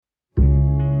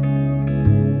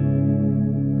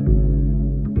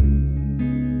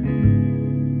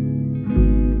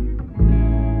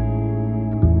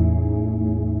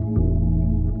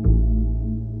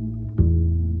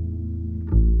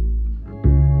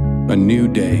A new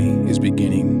day is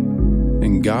beginning,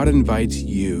 and God invites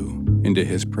you into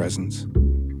His presence.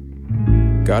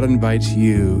 God invites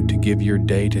you to give your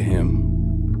day to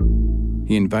Him.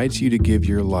 He invites you to give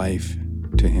your life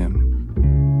to Him.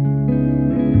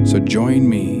 So join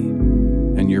me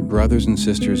and your brothers and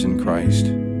sisters in Christ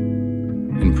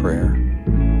in prayer.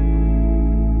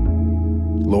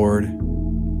 Lord,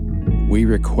 we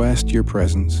request your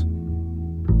presence.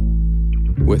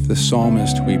 With the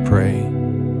psalmist we pray,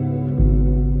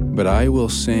 but I will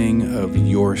sing of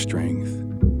your strength.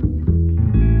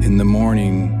 In the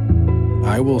morning,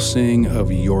 I will sing of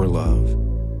your love.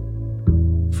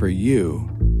 For you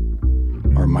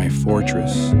are my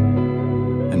fortress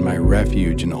and my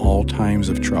refuge in all times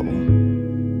of trouble.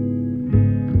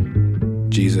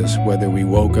 Jesus, whether we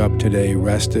woke up today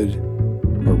rested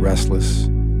or restless,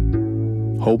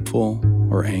 hopeful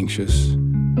or anxious,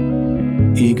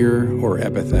 eager or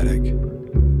apathetic,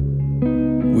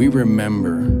 we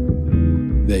remember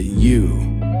that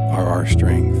you are our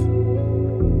strength.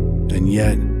 And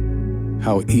yet,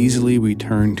 how easily we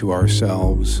turn to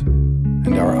ourselves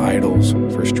and our idols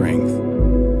for strength.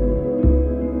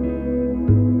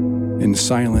 In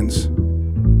silence,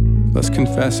 let's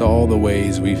confess all the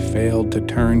ways we failed to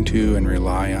turn to and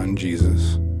rely on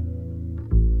Jesus.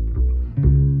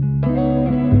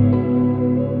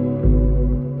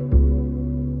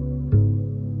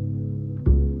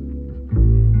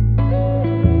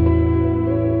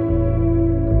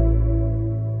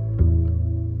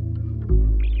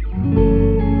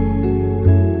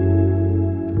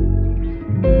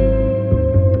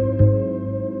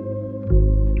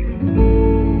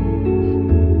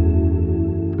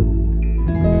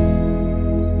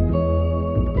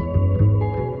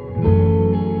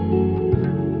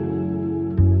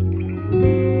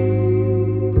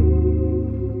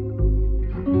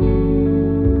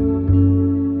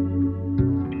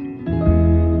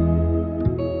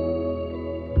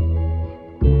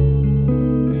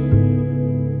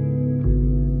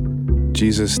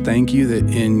 Jesus, thank you that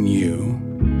in you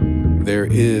there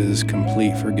is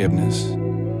complete forgiveness.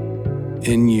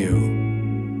 In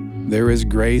you there is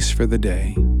grace for the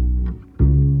day.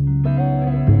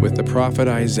 With the prophet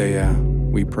Isaiah,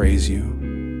 we praise you.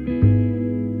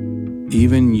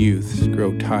 Even youths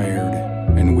grow tired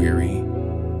and weary,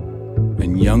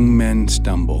 and young men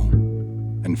stumble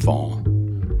and fall.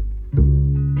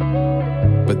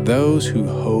 But those who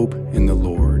hope in the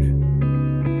Lord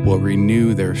will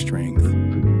renew their strength.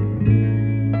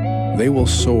 They will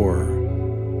soar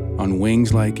on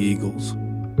wings like eagles.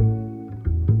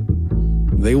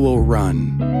 They will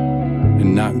run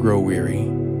and not grow weary.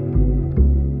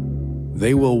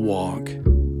 They will walk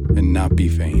and not be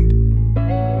faint.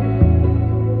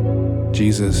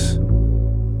 Jesus,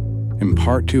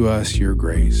 impart to us your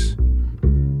grace.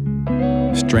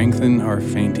 Strengthen our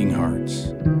fainting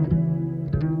hearts.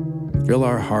 Fill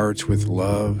our hearts with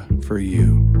love for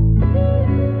you,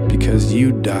 because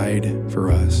you died for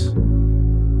us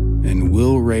and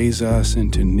will raise us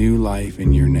into new life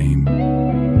in your name.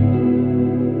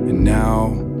 And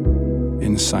now,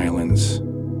 in silence,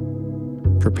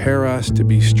 prepare us to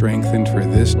be strengthened for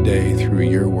this day through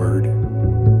your word.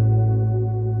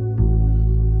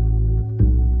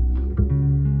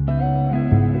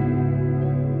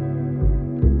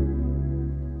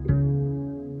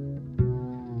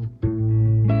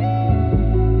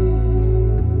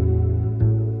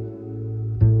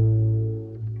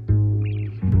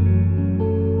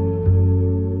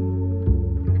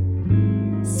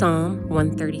 Psalm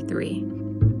 133.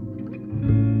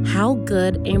 How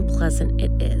good and pleasant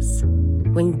it is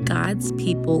when God's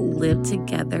people live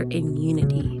together in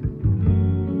unity.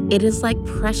 It is like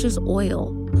precious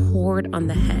oil poured on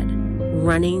the head,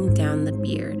 running down the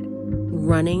beard,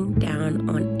 running down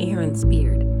on Aaron's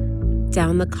beard,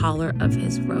 down the collar of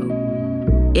his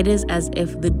robe. It is as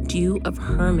if the dew of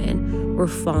Hermon were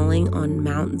falling on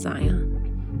Mount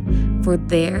Zion. For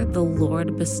there the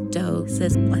Lord bestows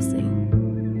his blessing,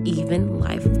 even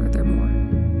life furthermore.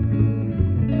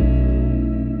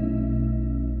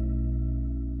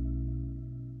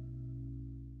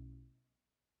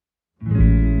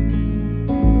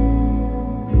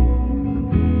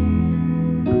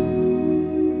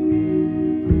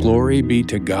 Glory be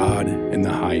to God in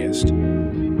the highest,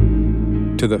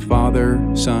 to the Father,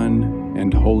 Son,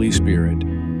 and Holy Spirit.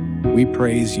 We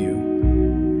praise you.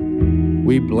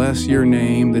 We bless your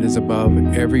name that is above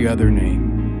every other name.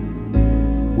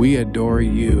 We adore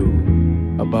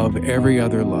you above every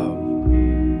other love.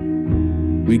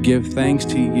 We give thanks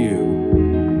to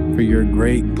you for your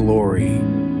great glory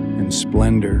and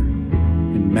splendor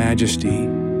and majesty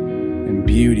and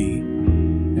beauty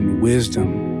and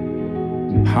wisdom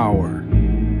and power,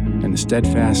 and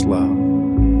steadfast love.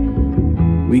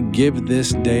 We give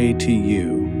this day to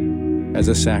you as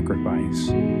a sacrifice,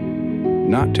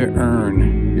 not to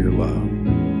earn your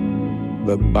love,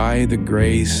 but by the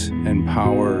grace and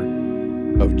power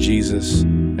of Jesus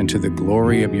and to the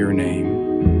glory of your name.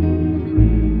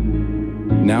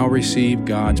 Now receive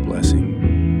God's blessing.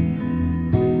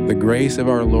 The grace of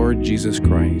our Lord Jesus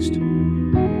Christ,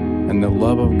 and the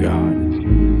love of God,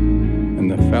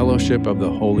 and the fellowship of the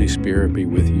Holy Spirit be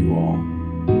with you all.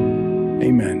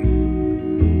 Amen.